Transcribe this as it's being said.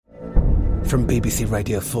From BBC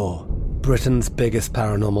Radio 4, Britain's biggest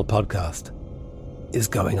paranormal podcast is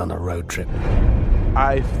going on a road trip.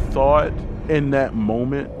 I thought in that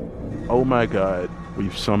moment, oh my God,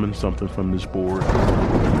 we've summoned something from this board.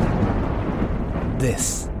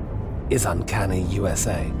 This is Uncanny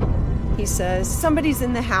USA. He says, somebody's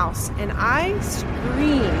in the house, and I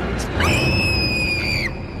screamed.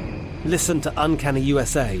 Listen to Uncanny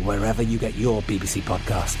USA wherever you get your BBC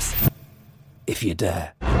podcasts, if you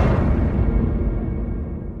dare.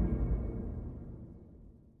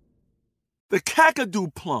 The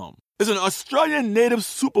Kakadu plum is an Australian native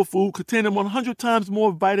superfood containing 100 times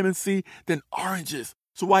more vitamin C than oranges.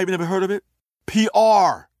 So why have you never heard of it?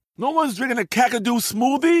 PR. No one's drinking a Kakadu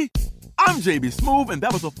smoothie? I'm JB Smoove, and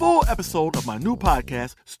that was a full episode of my new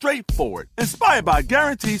podcast, Straightforward, inspired by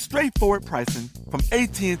guaranteed straightforward pricing from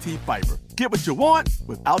AT&T Fiber. Get what you want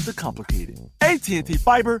without the complicated. AT&T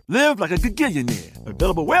Fiber, live like a gigillionaire.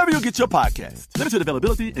 Available wherever you get your podcasts. Limited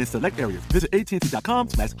availability in select areas. Visit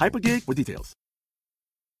AT&T.com/hypergig for details.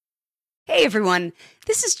 Hey everyone,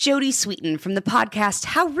 this is Jodie Sweetin from the podcast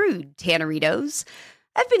How Rude, Tanneritos.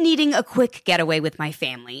 I've been needing a quick getaway with my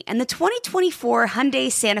family, and the 2024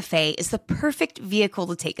 Hyundai Santa Fe is the perfect vehicle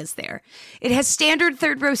to take us there. It has standard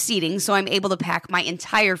third-row seating, so I'm able to pack my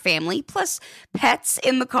entire family, plus pets,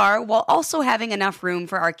 in the car, while also having enough room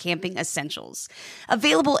for our camping essentials.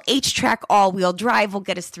 Available H-Track all-wheel drive will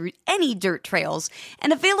get us through any dirt trails,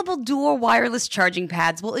 and available dual wireless charging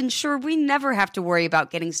pads will ensure we never have to worry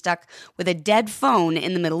about getting stuck with a dead phone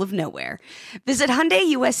in the middle of nowhere. Visit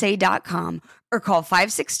HyundaiUSA.com or call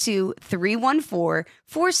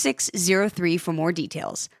 562-314-4603 for more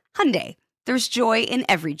details. Hyundai, there's joy in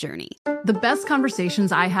every journey. The best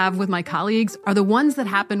conversations I have with my colleagues are the ones that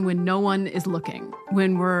happen when no one is looking,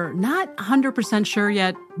 when we're not 100% sure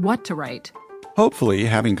yet what to write. Hopefully,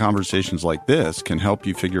 having conversations like this can help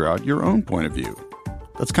you figure out your own point of view.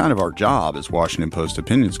 That's kind of our job as Washington Post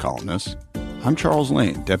opinions columnists. I'm Charles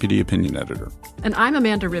Lane, Deputy Opinion Editor. And I'm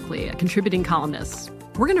Amanda Ripley, a contributing columnist.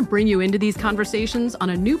 We're going to bring you into these conversations on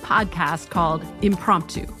a new podcast called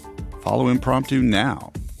Impromptu. Follow Impromptu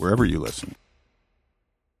now, wherever you listen.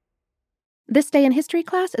 This Day in History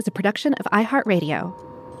Class is a production of iHeartRadio.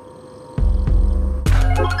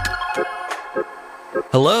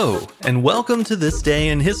 Hello, and welcome to This Day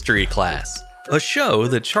in History Class, a show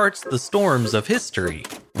that charts the storms of history,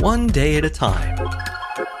 one day at a time.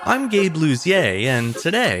 I'm Gabe Luzier, and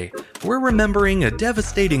today, we're remembering a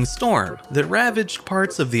devastating storm that ravaged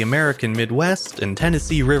parts of the American Midwest and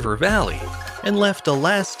Tennessee River Valley and left a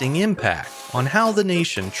lasting impact on how the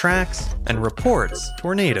nation tracks and reports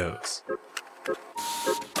tornadoes.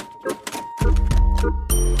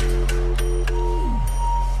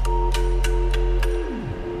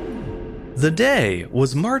 The day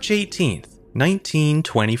was March 18th,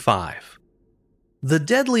 1925. The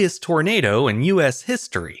deadliest tornado in U.S.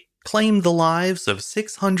 history claimed the lives of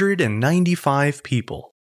 695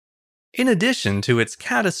 people. In addition to its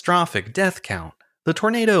catastrophic death count, the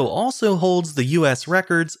tornado also holds the U.S.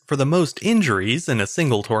 records for the most injuries in a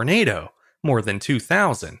single tornado, more than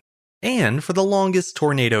 2,000, and for the longest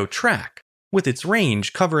tornado track, with its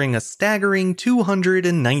range covering a staggering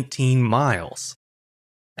 219 miles.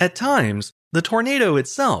 At times, the tornado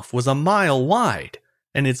itself was a mile wide,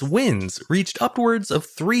 and its winds reached upwards of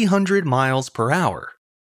 300 miles per hour.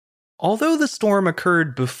 Although the storm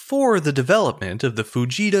occurred before the development of the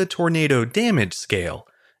Fujita tornado damage scale,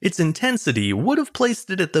 its intensity would have placed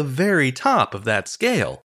it at the very top of that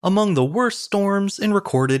scale, among the worst storms in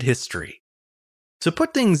recorded history. To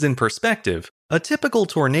put things in perspective, a typical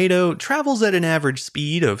tornado travels at an average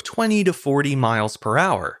speed of 20 to 40 miles per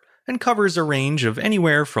hour, and covers a range of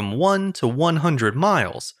anywhere from 1 to 100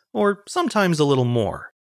 miles, or sometimes a little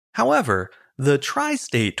more. However, the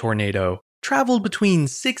tri-state tornado traveled between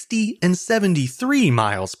 60 and 73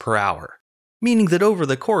 miles per hour, meaning that over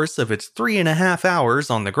the course of its 3.5 hours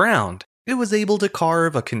on the ground, it was able to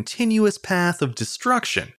carve a continuous path of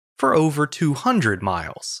destruction for over 200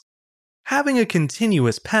 miles. Having a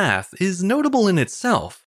continuous path is notable in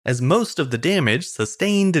itself, as most of the damage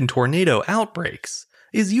sustained in tornado outbreaks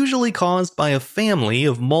is usually caused by a family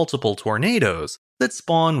of multiple tornadoes that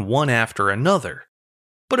spawn one after another.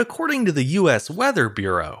 But according to the U.S. Weather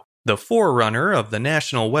Bureau, the forerunner of the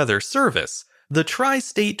National Weather Service, the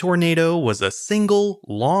tri-state tornado was a single,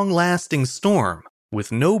 long-lasting storm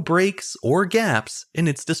with no breaks or gaps in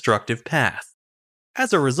its destructive path.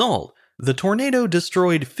 As a result, the tornado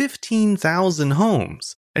destroyed 15,000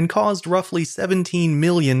 homes and caused roughly $17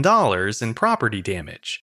 million in property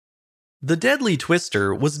damage. The deadly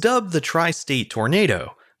twister was dubbed the Tri-State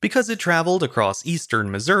Tornado because it traveled across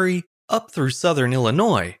eastern Missouri, up through southern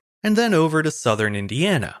Illinois, and then over to southern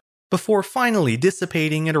Indiana, before finally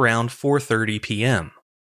dissipating at around 4:30 p.m.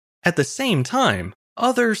 At the same time,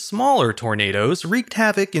 other smaller tornadoes wreaked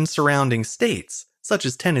havoc in surrounding states, such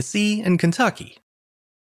as Tennessee and Kentucky.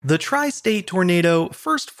 The tri-state tornado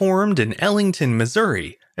first formed in Ellington,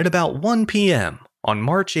 Missouri at about 1 p.m. on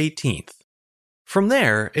March 18th. From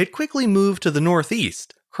there, it quickly moved to the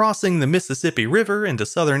northeast, crossing the Mississippi River into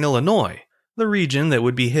southern Illinois, the region that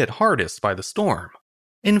would be hit hardest by the storm.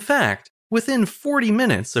 In fact, within 40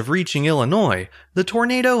 minutes of reaching Illinois, the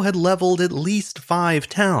tornado had leveled at least 5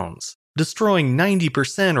 towns, destroying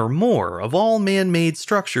 90% or more of all man-made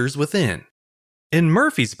structures within. In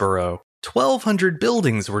Murfreesboro, 1,200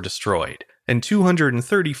 buildings were destroyed, and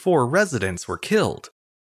 234 residents were killed.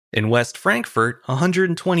 In West Frankfort,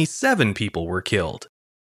 127 people were killed.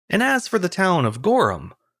 And as for the town of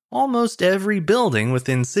Gorham, almost every building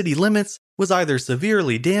within city limits was either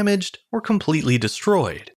severely damaged or completely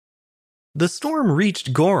destroyed. The storm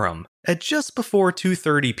reached Gorham at just before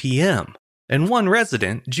 2:30 p.m., and one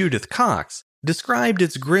resident, Judith Cox, described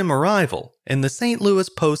its grim arrival in the St. Louis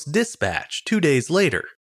Post-Dispatch 2 days later.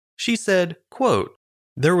 She said, quote,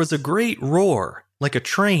 "There was a great roar, like a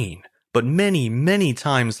train, but many, many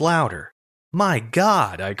times louder. My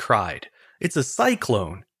God, I cried. It's a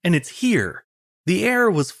cyclone, and it's here. The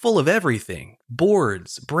air was full of everything,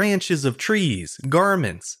 boards, branches of trees,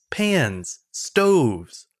 garments, pans,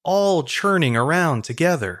 stoves, all churning around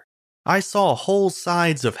together. I saw whole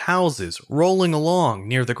sides of houses rolling along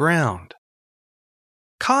near the ground."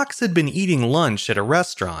 Cox had been eating lunch at a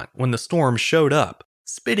restaurant when the storm showed up,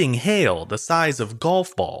 spitting hail the size of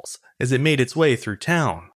golf balls as it made its way through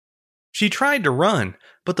town. She tried to run,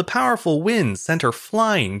 but the powerful wind sent her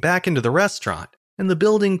flying back into the restaurant, and the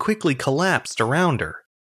building quickly collapsed around her.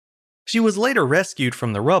 She was later rescued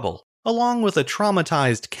from the rubble, along with a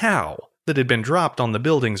traumatized cow that had been dropped on the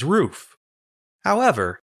building's roof.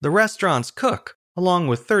 However, the restaurant's cook, along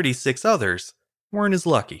with 36 others, weren't as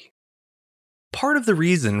lucky. Part of the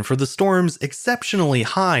reason for the storm's exceptionally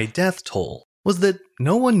high death toll was that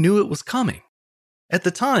no one knew it was coming. At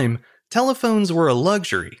the time, telephones were a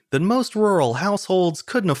luxury that most rural households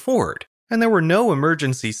couldn't afford, and there were no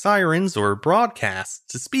emergency sirens or broadcasts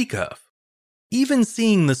to speak of. Even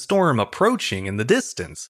seeing the storm approaching in the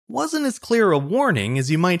distance wasn't as clear a warning as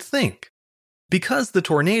you might think. Because the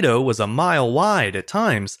tornado was a mile wide at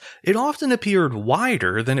times, it often appeared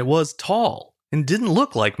wider than it was tall, and didn't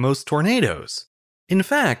look like most tornadoes. In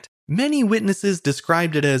fact, many witnesses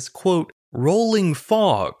described it as, quote, rolling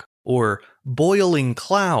fog, or boiling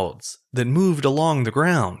clouds that moved along the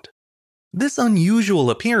ground. This unusual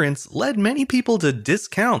appearance led many people to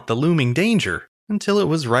discount the looming danger until it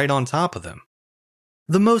was right on top of them.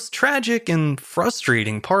 The most tragic and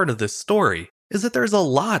frustrating part of this story is that there's a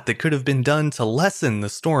lot that could have been done to lessen the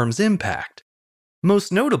storm's impact.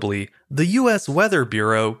 Most notably, the U.S. Weather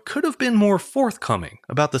Bureau could have been more forthcoming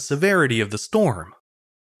about the severity of the storm.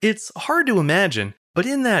 It's hard to imagine, but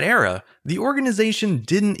in that era, the organization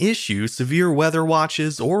didn't issue severe weather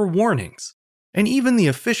watches or warnings, and even the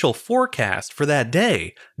official forecast for that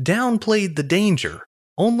day downplayed the danger,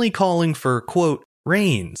 only calling for, quote,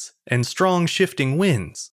 rains and strong shifting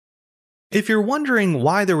winds. If you're wondering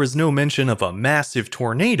why there was no mention of a massive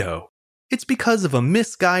tornado, it's because of a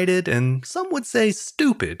misguided and some would say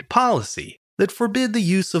stupid policy that forbid the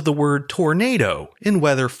use of the word tornado in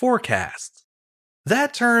weather forecasts.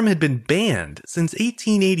 That term had been banned since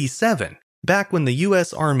 1887, back when the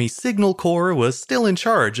U.S. Army Signal Corps was still in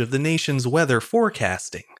charge of the nation's weather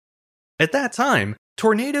forecasting. At that time,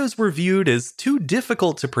 tornadoes were viewed as too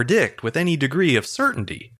difficult to predict with any degree of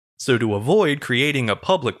certainty, so to avoid creating a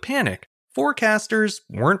public panic, forecasters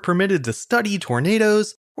weren't permitted to study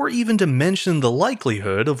tornadoes or even to mention the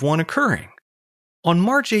likelihood of one occurring. On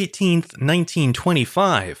March 18,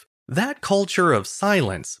 1925, that culture of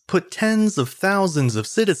silence put tens of thousands of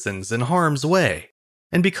citizens in harm's way,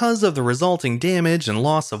 and because of the resulting damage and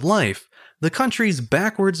loss of life, the country's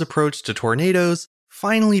backwards approach to tornadoes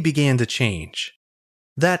finally began to change.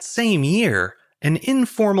 That same year, an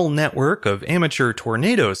informal network of amateur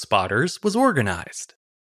tornado spotters was organized.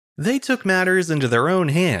 They took matters into their own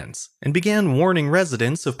hands and began warning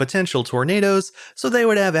residents of potential tornadoes so they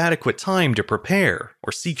would have adequate time to prepare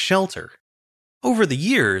or seek shelter. Over the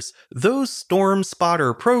years, those storm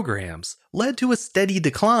spotter programs led to a steady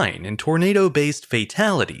decline in tornado-based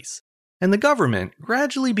fatalities, and the government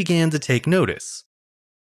gradually began to take notice.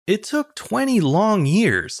 It took 20 long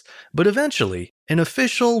years, but eventually, an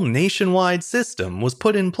official nationwide system was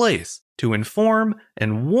put in place to inform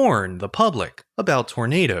and warn the public about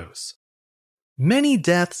tornadoes. Many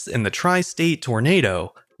deaths in the tri-state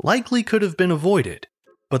tornado likely could have been avoided,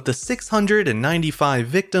 But the 695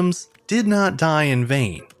 victims did not die in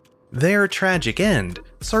vain. Their tragic end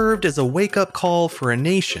served as a wake-up call for a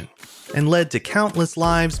nation and led to countless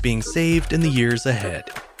lives being saved in the years ahead.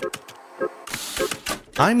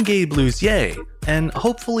 I'm Gabe Luzier, and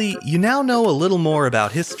hopefully you now know a little more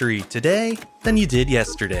about history today than you did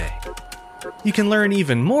yesterday. You can learn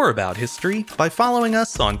even more about history by following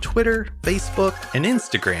us on Twitter, Facebook, and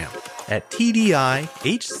Instagram at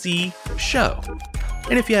TDIHC Show.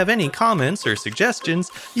 And if you have any comments or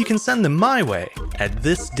suggestions, you can send them my way at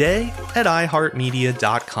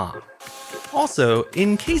thisday@iheartmedia.com. Also,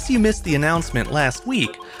 in case you missed the announcement last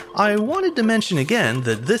week, I wanted to mention again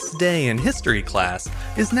that This Day in History class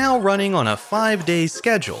is now running on a 5-day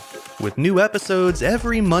schedule, with new episodes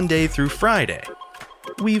every Monday through Friday.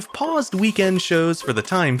 We've paused weekend shows for the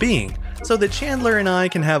time being, so that Chandler and I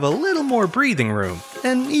can have a little more breathing room,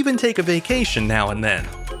 and even take a vacation now and then.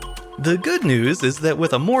 The good news is that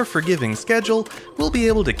with a more forgiving schedule, we'll be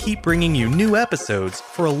able to keep bringing you new episodes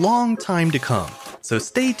for a long time to come. So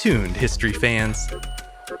stay tuned, history fans.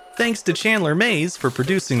 Thanks to Chandler Mays for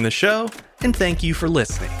producing the show, and thank you for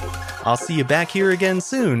listening. I'll see you back here again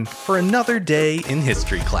soon for another day in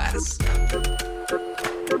history class.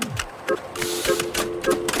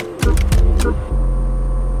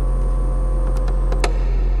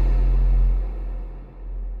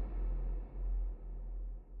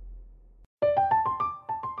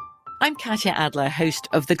 I'm Katya Adler, host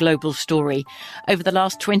of The Global Story. Over the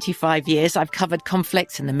last 25 years, I've covered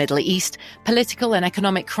conflicts in the Middle East, political and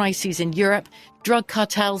economic crises in Europe, drug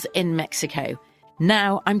cartels in Mexico.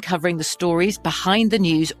 Now I'm covering the stories behind the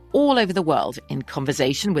news all over the world in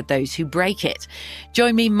conversation with those who break it.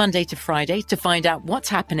 Join me Monday to Friday to find out what's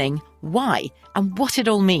happening, why, and what it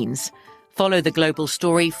all means. Follow The Global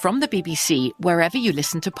Story from the BBC wherever you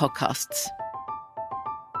listen to podcasts.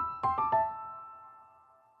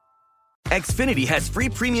 Xfinity has free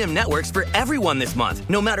premium networks for everyone this month,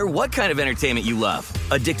 no matter what kind of entertainment you love.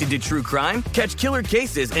 Addicted to true crime? Catch killer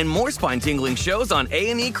cases and more spine-tingling shows on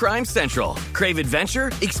A&E Crime Central. Crave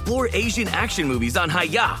adventure? Explore Asian action movies on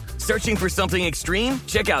Hi-YAH. Searching for something extreme?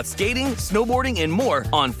 Check out skating, snowboarding, and more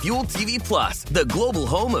on Fuel TV Plus, the global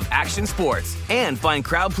home of action sports. And find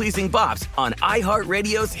crowd-pleasing bops on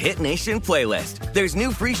iHeartRadio's Hit Nation playlist. There's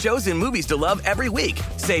new free shows and movies to love every week.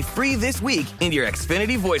 Say free this week in your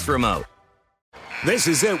Xfinity voice remote. This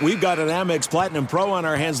is it. We've got an Amex Platinum Pro on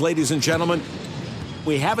our hands, ladies and gentlemen.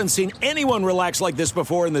 We haven't seen anyone relax like this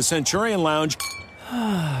before in the Centurion Lounge.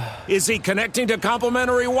 Is he connecting to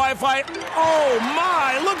complimentary Wi-Fi? Oh,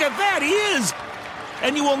 my! Look at that! He is!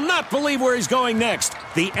 And you will not believe where he's going next.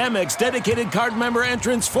 The Amex dedicated card member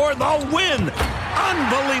entrance for the win!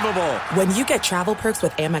 Unbelievable! When you get travel perks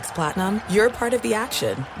with Amex Platinum, you're part of the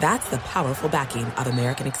action. That's the powerful backing of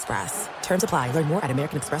American Express. Terms apply. Learn more at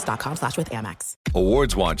americanexpress.com/withAmex.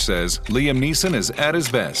 Awards Watch says Liam Neeson is at his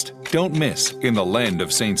best. Don't miss In the Land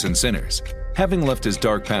of Saints and Sinners. Having left his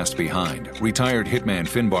dark past behind, retired hitman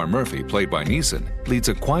Finbar Murphy, played by Neeson, leads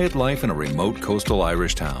a quiet life in a remote coastal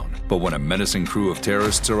Irish town. But when a menacing crew of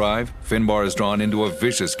terrorists arrive, Finbar is drawn into a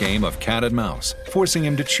vicious game of cat and mouse, forcing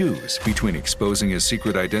him to choose between exposing his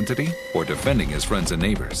secret identity or defending his friends and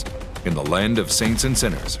neighbors. In the Land of Saints and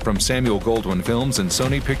Sinners, from Samuel Goldwyn Films and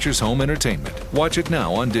Sony Pictures Home Entertainment. Watch it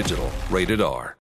now on digital. Rated R.